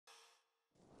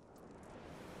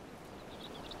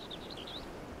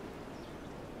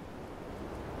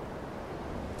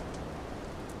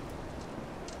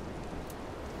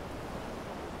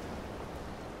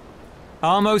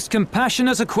Our most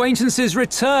compassionate acquaintances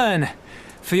return.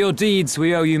 For your deeds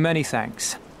we owe you many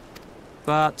thanks.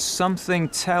 But something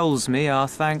tells me our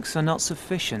thanks are not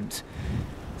sufficient.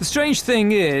 The strange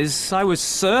thing is, I was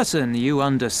certain you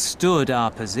understood our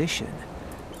position.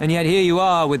 And yet here you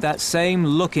are with that same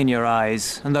look in your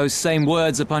eyes, and those same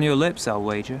words upon your lips, I'll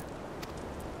wager.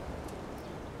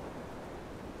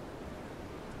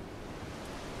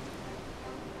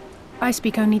 I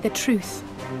speak only the truth.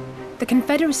 The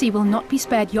Confederacy will not be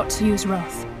spared Yotsuyu's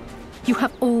wrath. You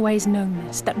have always known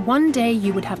this, that one day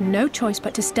you would have no choice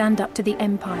but to stand up to the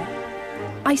Empire.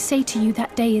 I say to you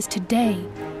that day is today,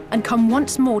 and come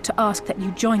once more to ask that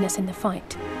you join us in the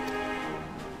fight.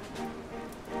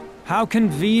 How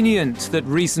convenient that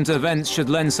recent events should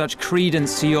lend such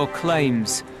credence to your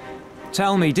claims.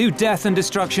 Tell me, do death and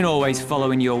destruction always follow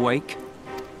in your wake?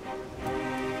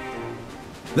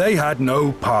 They had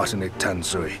no part in it,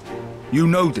 Tansui. You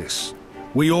know this.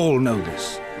 We all know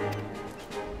this.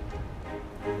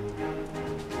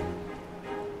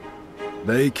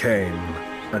 They came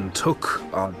and took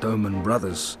our Doman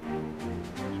brothers.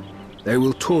 They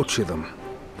will torture them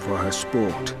for her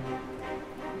sport.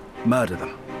 Murder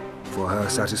them for her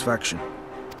satisfaction.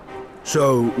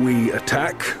 So we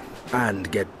attack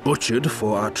and get butchered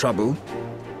for our trouble,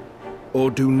 or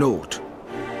do naught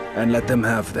and let them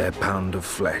have their pound of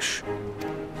flesh.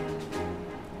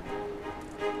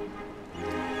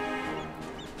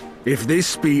 If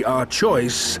this be our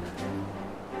choice,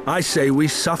 I say we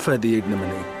suffer the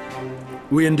ignominy.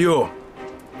 We endure.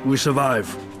 We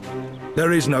survive.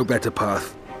 There is no better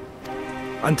path.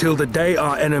 Until the day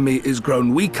our enemy is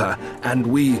grown weaker and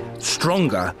we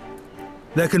stronger,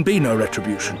 there can be no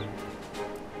retribution.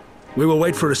 We will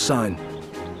wait for a sign.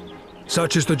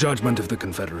 Such is the judgment of the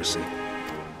Confederacy.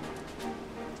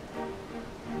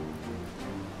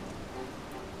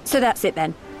 So that's it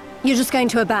then. You're just going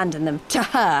to abandon them to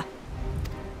her.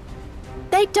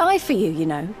 They'd die for you, you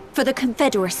know, for the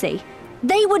Confederacy.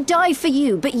 They would die for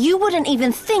you, but you wouldn't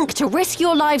even think to risk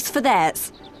your lives for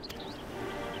theirs.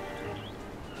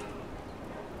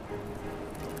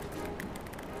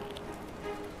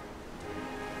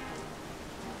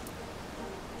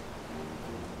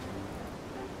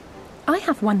 I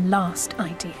have one last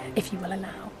idea, if you will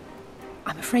allow.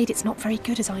 I'm afraid it's not very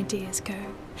good as ideas go.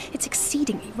 It's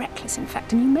exceedingly reckless, in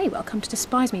fact, and you may well come to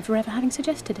despise me for ever having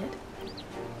suggested it.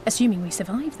 Assuming we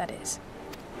survive, that is.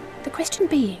 The question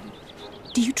being,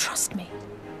 do you trust me?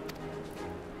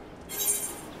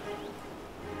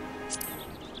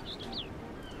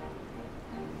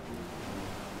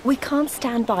 We can't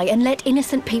stand by and let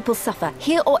innocent people suffer,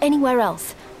 here or anywhere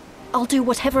else. I'll do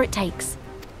whatever it takes.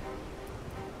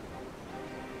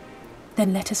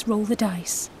 Then let us roll the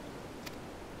dice.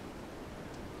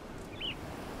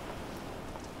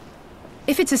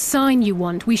 If it's a sign you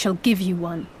want, we shall give you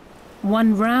one.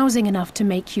 One rousing enough to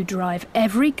make you drive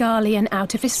every Garlean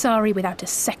out of Isari without a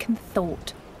second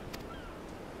thought.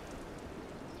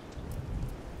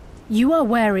 You are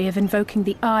wary of invoking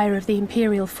the ire of the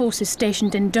Imperial forces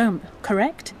stationed in Dome,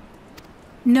 correct?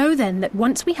 Know then that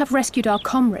once we have rescued our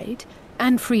comrade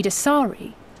and freed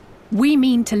Isari, we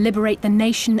mean to liberate the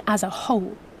nation as a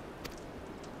whole.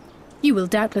 You will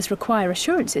doubtless require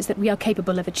assurances that we are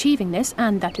capable of achieving this,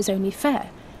 and that is only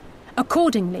fair.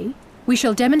 Accordingly, we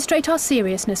shall demonstrate our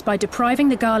seriousness by depriving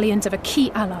the Garleans of a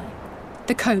key ally,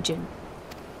 the Kojin.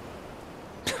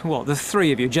 What, the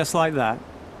three of you, just like that?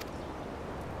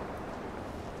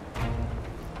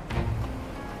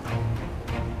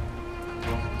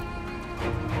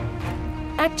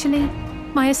 Actually,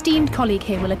 my esteemed colleague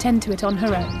here will attend to it on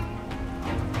her own.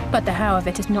 But the how of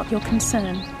it is not your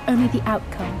concern, only the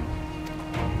outcome.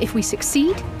 If we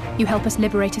succeed, you help us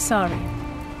liberate Isari.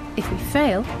 If we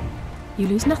fail, you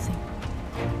lose nothing.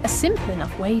 A simple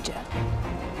enough wager,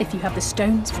 if you have the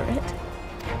stones for it.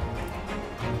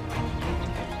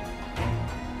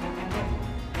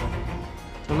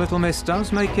 The little miss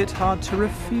does make it hard to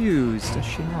refuse, does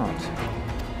she not?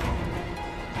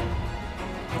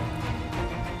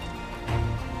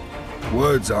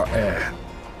 Words are air.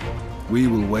 We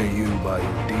will weigh you by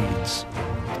your deeds.